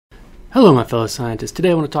Hello my fellow scientists.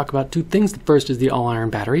 Today I want to talk about two things. The first is the all-iron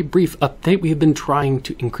battery. Brief update. We have been trying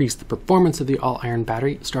to increase the performance of the all-iron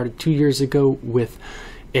battery. It started 2 years ago with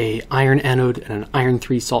an iron anode and an iron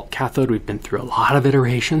 3 salt cathode. We've been through a lot of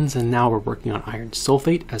iterations and now we're working on iron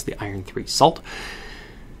sulfate as the iron 3 salt.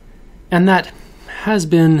 And that has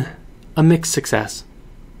been a mixed success.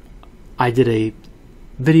 I did a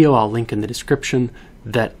video I'll link in the description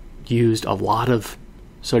that used a lot of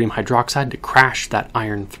sodium hydroxide to crash that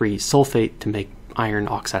iron 3 sulfate to make iron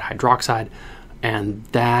oxide hydroxide, and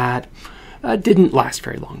that didn't last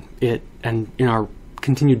very long. And in our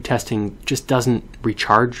continued testing just doesn't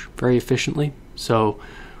recharge very efficiently, so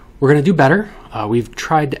we're going to do better. We've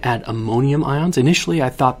tried to add ammonium ions. Initially I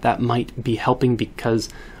thought that might be helping because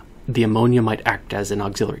the ammonia might act as an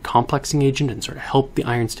auxiliary complexing agent and sort of help the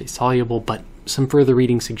iron stay soluble, but some further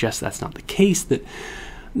reading suggests that's not the case, that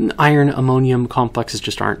iron ammonium complexes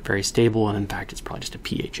just aren't very stable, and in fact it's probably just a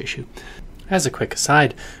pH issue. As a quick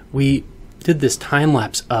aside, we did this time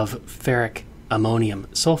lapse of ferric ammonium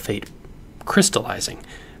sulfate crystallizing,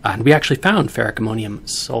 and we actually found ferric ammonium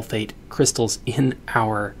sulfate crystals in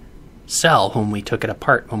our cell when we took it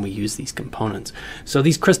apart when we used these components. So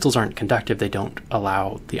these crystals aren't conductive, they don't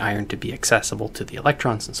allow the iron to be accessible to the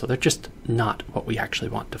electrons, and so they're just not what we actually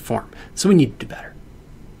want to form. So we need to do better.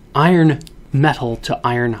 Iron metal to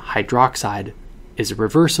iron hydroxide is a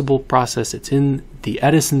reversible process. It's in the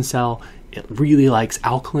Edison cell. It really likes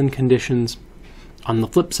alkaline conditions. On the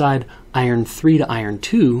flip side, iron 3 to iron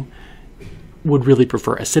 2 would really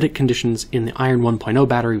prefer acidic conditions. In the iron 1.0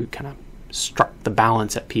 battery, we kind of struck the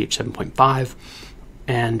balance at pH 7.5,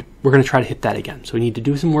 and we're going to try to hit that again. So we need to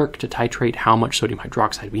do some work to titrate how much sodium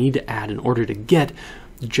hydroxide we need to add in order to get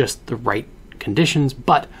just the right conditions,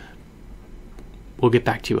 but we'll get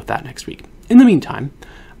back to you with that next week. In the meantime,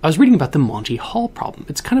 I was reading about the Monty Hall problem.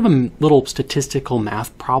 It's kind of a little statistical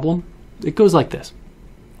math problem. It goes like this.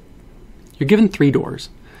 You're given 3 doors,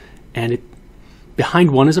 and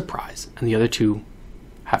behind one is a prize, and the other 2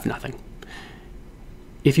 have nothing.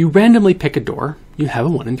 If you randomly pick a door, you have a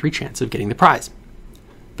 1 in 3 chance of getting the prize.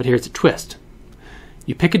 But here's a twist.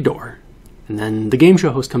 You pick a door, and then the game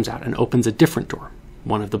show host comes out and opens a different door,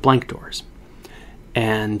 one of the blank doors.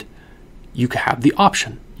 And you have the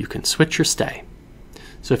option. You can switch or stay.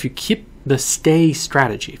 So if you keep the stay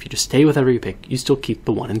strategy, if you just stay with whatever you pick, you still keep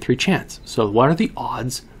the 1 in 3 chance. So what are the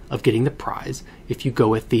odds of getting the prize if you go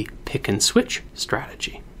with the pick and switch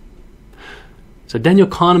strategy? So Daniel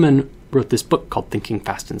Kahneman wrote this book called Thinking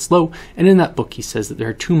Fast and Slow, and in that book he says that there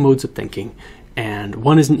are 2 modes of thinking, and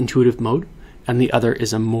one is an intuitive mode, and the other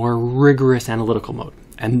is a more rigorous analytical mode.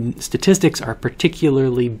 And statistics are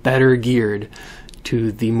particularly better geared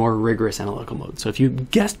to the more rigorous analytical mode. So if you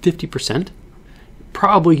guessed 50%,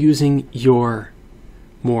 probably using your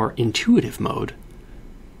more intuitive mode,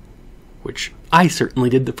 which I certainly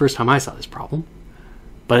did the first time I saw this problem,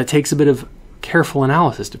 but it takes a bit of careful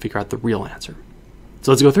analysis to figure out the real answer.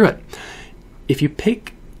 So let's go through it. If you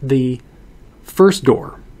pick the first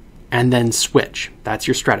door and then switch, that's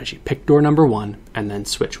your strategy. Pick door number 1 and then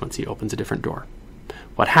switch once he opens a different door.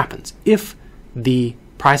 What happens? If the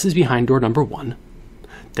prize is behind door number 1,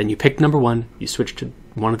 then you pick number 1, you switch to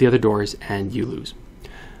one of the other doors, and you lose.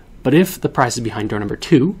 But if the prize is behind door number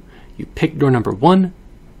 2, you pick door number 1,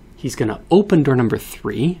 he's going to open door number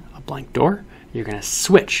 3, a blank door, you're going to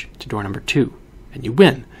switch to door number 2, and you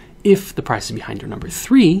win. If the prize is behind door number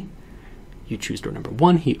 3, you choose door number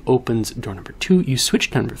 1, he opens door number 2, you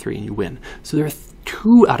switch to number 3, and you win. So there are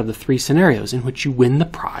 2 out of the 3 scenarios in which you win the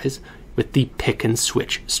prize with the pick and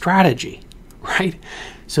switch strategy, right?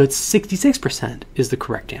 So it's 66% is the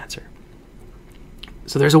correct answer.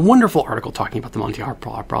 So there's a wonderful article talking about the Monty Hall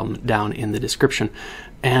problem down in the description.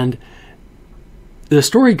 And the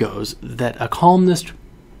story goes that a columnist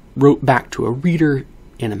wrote back to a reader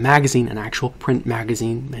in a magazine, an actual print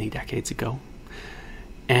magazine many decades ago.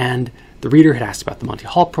 And the reader had asked about the Monty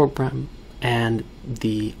Hall problem, and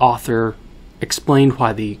the author explained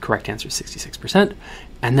why the correct answer is 66%,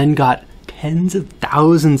 and then got tens of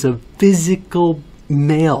thousands of physical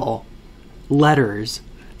mail letters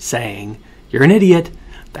saying, "You're an idiot,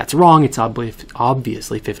 that's wrong, it's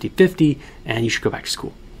obviously 50-50, and you should go back to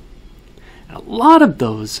school." And a lot of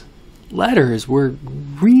those letters were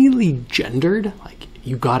really gendered, like,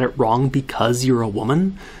 you got it wrong because you're a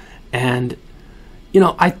woman. And,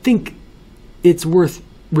 I think it's worth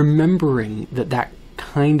remembering that that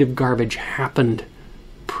kind of garbage happened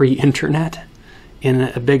pre-internet in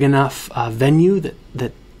a big enough venue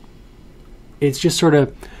that it's just sort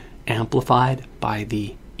of amplified by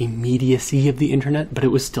the immediacy of the internet, but it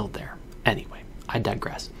was still there. Anyway, I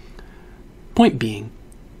digress. Point being,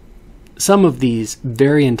 some of these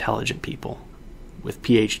very intelligent people with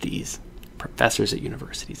PhDs, professors at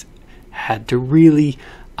universities, had to really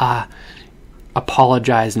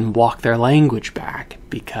apologize and walk their language back,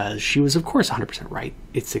 because she was, of course, 100% right.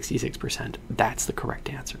 It's 66%. That's the correct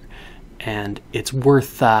answer. And it's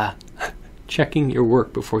worth checking your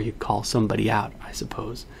work before you call somebody out, I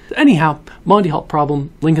suppose. Anyhow, Monty Hall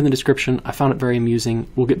Problem, link in the description. I found it very amusing.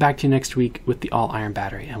 We'll get back to you next week with the all-iron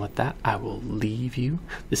battery. And with that, I will leave you.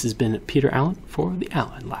 This has been Peter Allen for the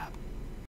Allen Lab.